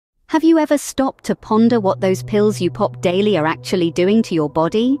Have you ever stopped to ponder what those pills you pop daily are actually doing to your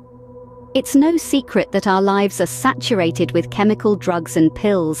body? It's no secret that our lives are saturated with chemical drugs and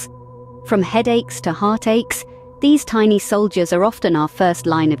pills. From headaches to heartaches, these tiny soldiers are often our first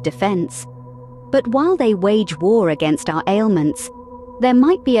line of defense. But while they wage war against our ailments, there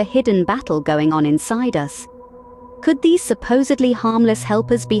might be a hidden battle going on inside us. Could these supposedly harmless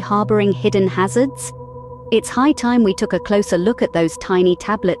helpers be harboring hidden hazards? It's high time we took a closer look at those tiny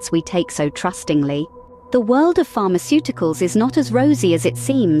tablets we take so trustingly. The world of pharmaceuticals is not as rosy as it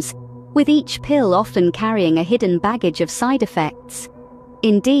seems, with each pill often carrying a hidden baggage of side effects.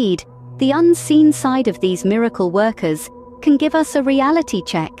 Indeed, the unseen side of these miracle workers can give us a reality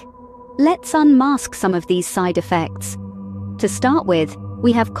check. Let's unmask some of these side effects. To start with,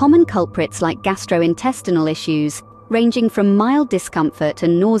 we have common culprits like gastrointestinal issues, ranging from mild discomfort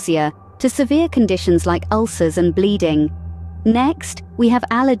and nausea to severe conditions like ulcers and bleeding. Next, we have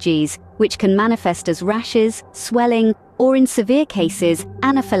allergies, which can manifest as rashes, swelling, or in severe cases,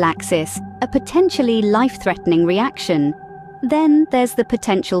 anaphylaxis, a potentially life-threatening reaction. Then there's the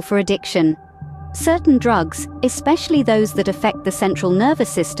potential for addiction. Certain drugs, especially those that affect the central nervous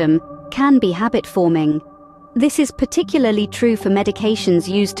system, can be habit-forming. This is particularly true for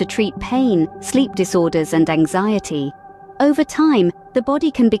medications used to treat pain, sleep disorders, and anxiety. Over time, the body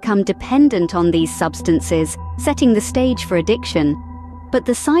can become dependent on these substances, setting the stage for addiction. But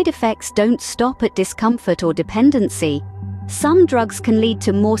the side effects don't stop at discomfort or dependency. Some drugs can lead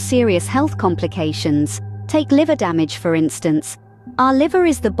to more serious health complications. Take liver damage, for instance. Our liver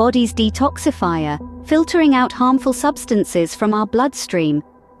is the body's detoxifier, filtering out harmful substances from our bloodstream.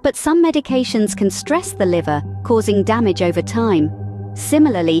 But some medications can stress the liver, causing damage over time.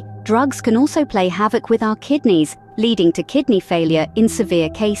 Similarly, drugs can also play havoc with our kidneys, leading to kidney failure in severe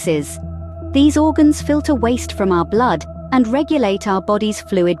cases. These organs filter waste from our blood and regulate our body's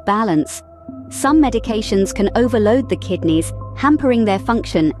fluid balance. Some medications can overload the kidneys, hampering their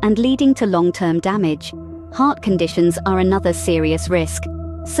function and leading to long-term damage. Heart conditions are another serious risk.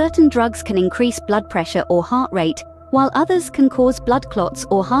 Certain drugs can increase blood pressure or heart rate, while others can cause blood clots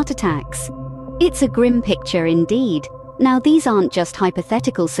or heart attacks. It's a grim picture indeed. Now, these aren't just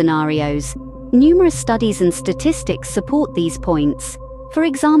hypothetical scenarios. Numerous studies and statistics support these points. For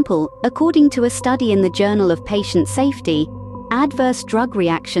example, according to a study in the Journal of Patient Safety, adverse drug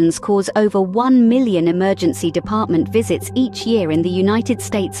reactions cause over 1 million emergency department visits each year in the United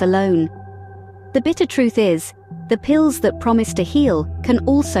States alone. The bitter truth is, the pills that promise to heal can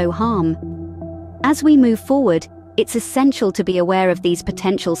also harm. As we move forward, it's essential to be aware of these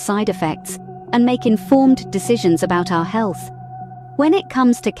potential side effects and make informed decisions about our health. When it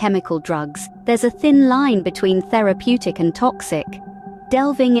comes to chemical drugs, there's a thin line between therapeutic and toxic.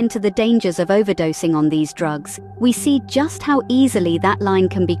 Delving into the dangers of overdosing on these drugs, we see just how easily that line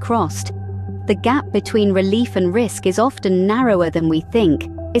can be crossed. The gap between relief and risk is often narrower than we think,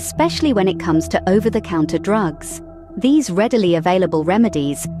 especially when it comes to over-the-counter drugs. These readily available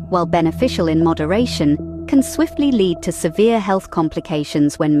remedies, while beneficial in moderation, can swiftly lead to severe health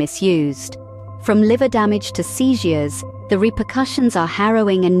complications when misused. From liver damage to seizures, the repercussions are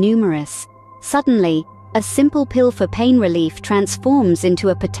harrowing and numerous. Suddenly, a simple pill for pain relief transforms into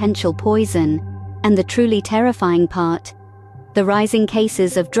a potential poison. And the truly terrifying part? The rising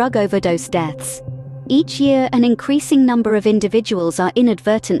cases of drug overdose deaths. Each year, an increasing number of individuals are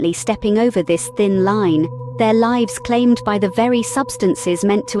inadvertently stepping over this thin line, their lives claimed by the very substances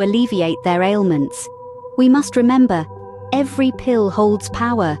meant to alleviate their ailments. We must remember, every pill holds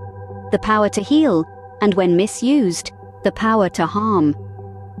power. The power to heal, and when misused, the power to harm.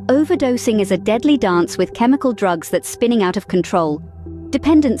 Overdosing is a deadly dance with chemical drugs that's spinning out of control.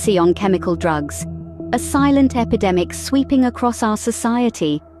 Dependency on chemical drugs. A silent epidemic sweeping across our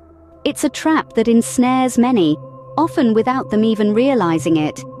society. It's a trap that ensnares many, often without them even realizing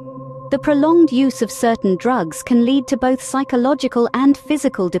it. The prolonged use of certain drugs can lead to both psychological and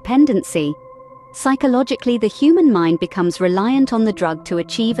physical dependency. Psychologically, the human mind becomes reliant on the drug to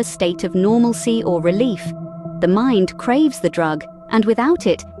achieve a state of normalcy or relief. The mind craves the drug, and without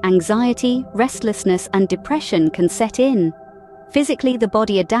it, anxiety, restlessness, and depression can set in. Physically, the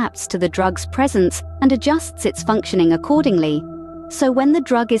body adapts to the drug's presence and adjusts its functioning accordingly. So when the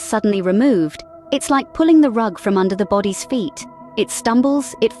drug is suddenly removed, it's like pulling the rug from under the body's feet. It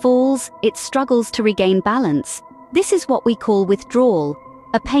stumbles, it falls, it struggles to regain balance. This is what we call withdrawal,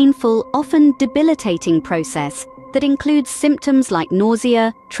 a painful, often debilitating process that includes symptoms like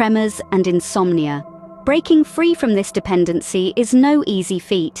nausea, tremors, and insomnia. Breaking free from this dependency is no easy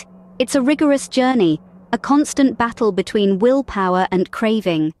feat. It's a rigorous journey, a constant battle between willpower and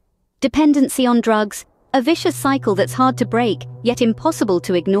craving. Dependency on drugs, A vicious cycle that's hard to break, yet impossible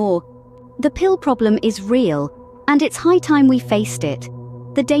to ignore. The pill problem is real, and it's high time we faced it.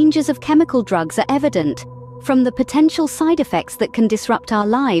 The dangers of chemical drugs are evident, from the potential side effects that can disrupt our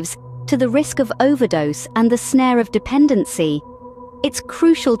lives to the risk of overdose and the snare of dependency. It's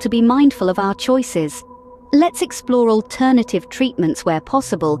crucial to be mindful of our choices. Let's explore alternative treatments where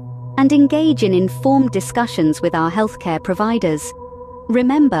possible and engage in informed discussions with our healthcare providers.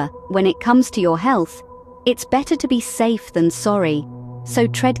 Remember, when it comes to your health, it's better to be safe than sorry, so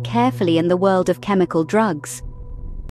tread carefully in the world of chemical drugs.